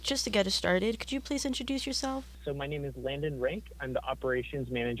just to get us started, could you please introduce yourself? So my name is Landon Rank. I'm the operations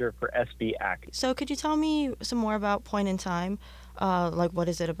manager for SB Act. So could you tell me some more about Point in Time? Like what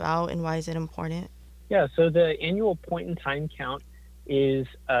is it about and why is it important? Yeah, so the annual point in time count is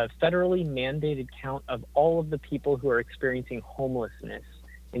a federally mandated count of all of the people who are experiencing homelessness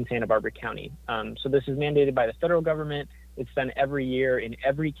in Santa Barbara County. So this is mandated by the federal government. It's done every year in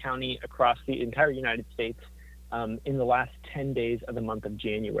every county across the entire United States in the last 10 days of the month of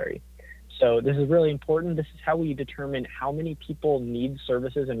January. So this is really important. This is how we determine how many people need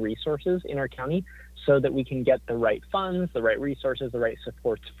services and resources in our county so that we can get the right funds, the right resources, the right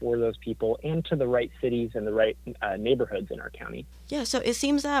supports for those people and to the right cities and the right neighborhoods in our county. Yeah, so it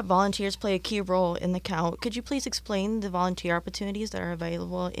seems that volunteers play a key role in the count. Could you please explain the volunteer opportunities that are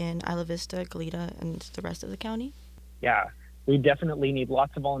available in Isla Vista, Goleta, and the rest of the county? Yeah, we definitely need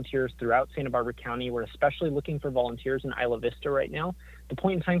lots of volunteers throughout Santa Barbara County. We're especially looking for volunteers in Isla Vista right now. The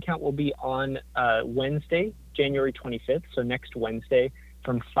point in time count will be on Wednesday, January 25th, so next Wednesday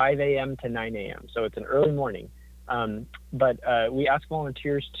from 5 a.m. to 9 a.m. So it's an early morning. But we ask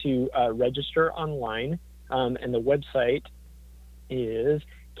volunteers to register online, and the website is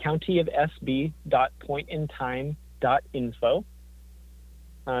countyofsb.pointintime.info.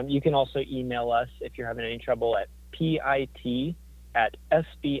 You can also email us if you're having any trouble at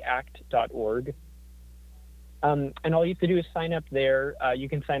pit@sbact.org. And all you have to do is sign up there. You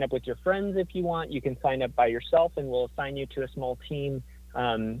can sign up with your friends if you want. You can sign up by yourself, and we'll assign you to a small team.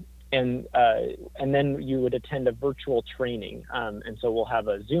 And then you would attend a virtual training. And so we'll have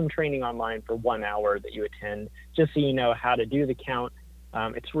a Zoom training online for 1 hour that you attend, just so you know how to do the count.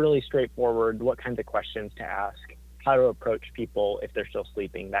 It's really straightforward, what kinds of questions to ask, how to approach people if they're still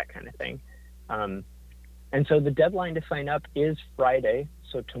sleeping, that kind of thing. And so the deadline to sign up is Friday,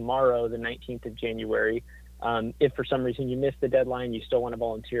 so tomorrow, the 19th of January. If for some reason you missed the deadline, you still want to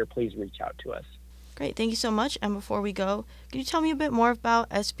volunteer, please reach out to us. Great, thank you so much. And before we go, could you tell me a bit more about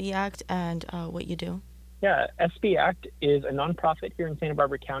SB Act and what you do? Yeah, SB Act is a nonprofit here in Santa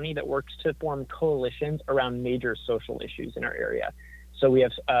Barbara County that works to form coalitions around major social issues in our area. So we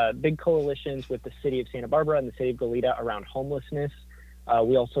have big coalitions with the city of Santa Barbara and the city of Goleta around homelessness.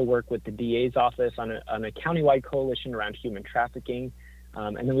 We also work with the DA's office on a countywide coalition around human trafficking.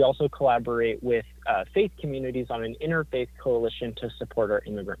 And then we also collaborate with faith communities on an interfaith coalition to support our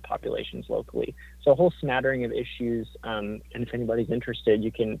immigrant populations locally. So a whole smattering of issues. And if anybody's interested,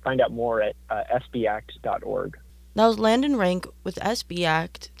 you can find out more at sbact.org. That was Landon Rank with SB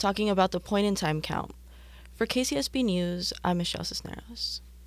Act talking about the point in time count. For KCSB News, I'm Michelle Cisneros.